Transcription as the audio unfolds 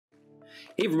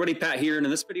Hey everybody, Pat here, and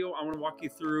in this video I want to walk you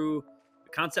through a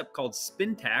concept called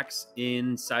Spintax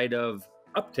inside of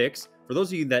Uptics. For those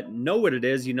of you that know what it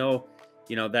is, you know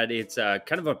that it's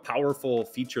kind of a powerful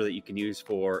feature that you can use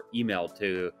for email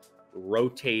to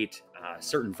rotate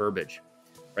certain verbiage,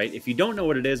 right? If you don't know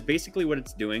what it is, basically what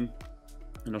it's doing,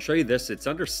 and I'll show you this, it's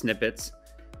under snippets,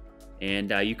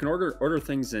 and you can order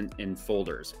things in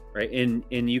folders, right?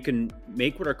 And you can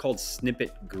make what are called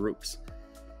snippet groups.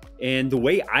 And the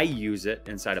way I use it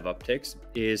inside of Uptics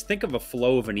is think of a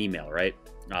flow of an email, right?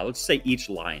 Let's say each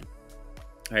line.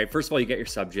 All right, first of all, you get your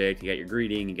subject, you got your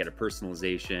greeting, you get a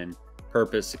personalization,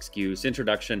 purpose, excuse,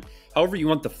 introduction, however you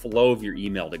want the flow of your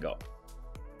email to go.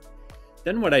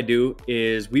 Then what I do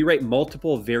is we write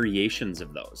multiple variations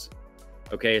of those.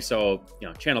 Okay, so,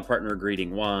 channel partner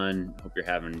greeting 1, hope you're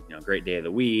having a great day of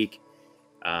the week.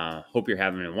 Hope you're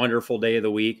having a wonderful day of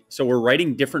the week. So we're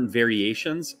writing different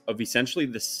variations of essentially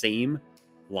the same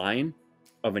line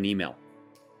of an email.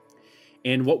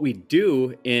 And what we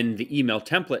do in the email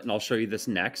template, and I'll show you this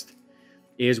next,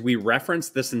 is we reference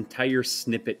this entire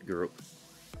snippet group.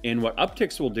 And what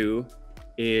Uptics will do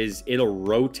is it'll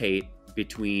rotate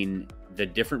between the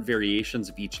different variations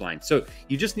of each line. So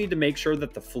you just need to make sure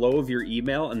that the flow of your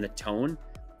email and the tone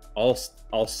all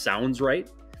sounds right.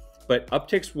 But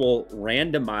Uptics will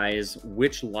randomize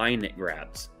which line it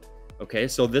grabs. Okay,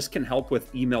 so this can help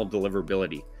with email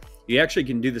deliverability. You actually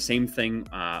can do the same thing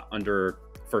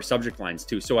for subject lines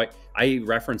too. So I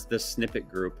reference this snippet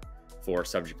group for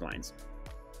subject lines.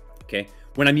 Okay,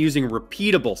 when I'm using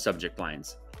repeatable subject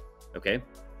lines. Okay,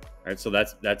 all right, so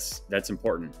that's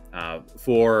important.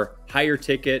 For higher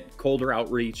ticket, colder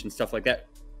outreach and stuff like that,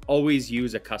 always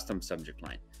use a custom subject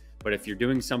line. But if you're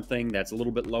doing something that's a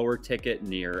little bit lower ticket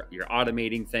and you're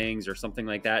automating things or something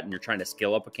like that, and you're trying to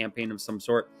scale up a campaign of some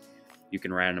sort, you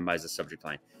can randomize the subject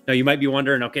line. Now you might be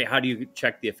wondering, okay, how do you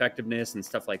check the effectiveness and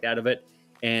stuff like that of it?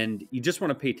 And you just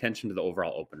want to pay attention to the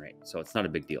overall open rate. So it's not a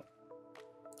big deal.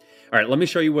 All right, let me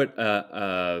show you what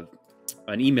an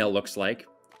email looks like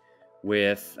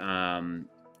with a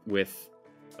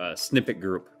snippet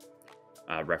group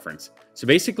reference. So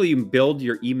basically you build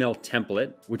your email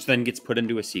template, which then gets put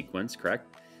into a sequence,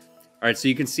 correct? All right, so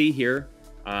you can see here,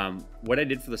 what I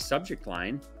did for the subject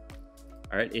line,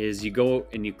 all right, is you go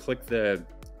and you click the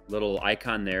little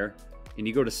icon there and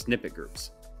you go to snippet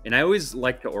groups. And I always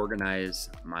like to organize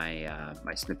my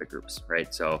my snippet groups,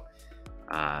 right? So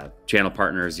channel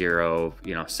partner 0,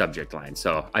 subject line.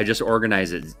 So I just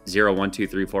organize it 0, 1, 2,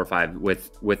 3, 4, 5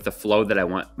 with the flow that I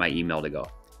want my email to go.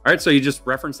 All right, so you just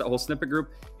reference that whole snippet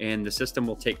group and the system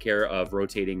will take care of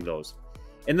rotating those.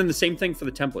 And then the same thing for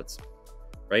the templates,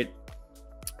 right?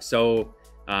 So,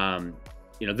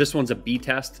 this one's a B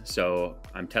test, so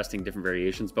I'm testing different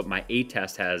variations, but my A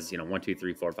test has, 1, 2,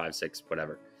 3, 4, 5, 6,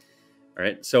 whatever. All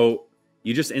right, so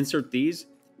you just insert these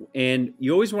and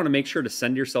you always want to make sure to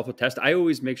send yourself a test. I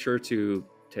always make sure to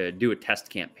do a test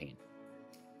campaign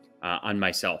on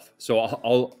myself. So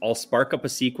I'll spark up a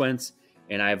sequence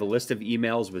and I have a list of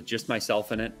emails with just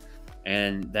myself in it.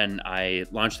 And then I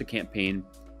launch the campaign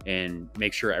and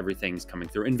make sure everything's coming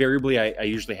through. Invariably, I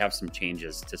usually have some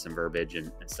changes to some verbiage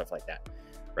and stuff like that,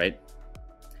 right?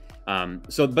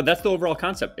 But that's the overall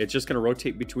concept. It's just gonna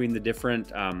rotate between the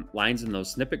different lines in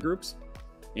those snippet groups.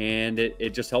 And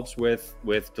it just helps with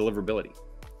deliverability,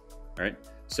 all right?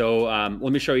 So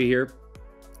let me show you here,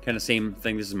 kind of same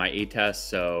thing. This is my A test.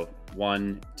 So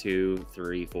 1, 2,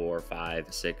 3, 4,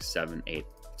 5, 6, 7, 8.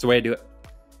 That's the way I do it.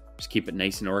 Just keep it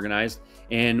nice and organized.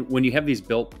 And when you have these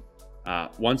built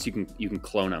once, you can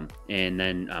clone them and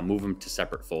then move them to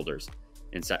separate folders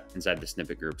inside the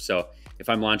snippet group. So if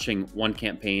I'm launching one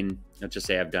campaign, let's just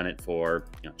say I've done it for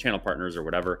channel partners or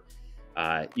whatever,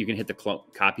 you can hit the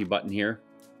copy button here.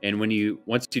 And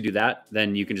once you do that,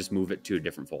 then you can just move it to a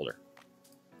different folder.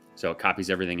 So it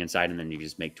copies everything inside and then you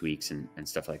just make tweaks and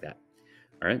stuff like that.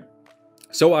 All right.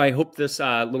 So I hope this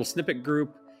little snippet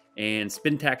group and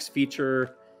Spintax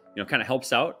feature, kind of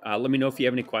helps out. Let me know if you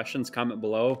have any questions, comment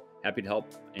below. Happy to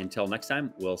help. Until next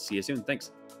time, we'll see you soon.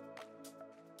 Thanks.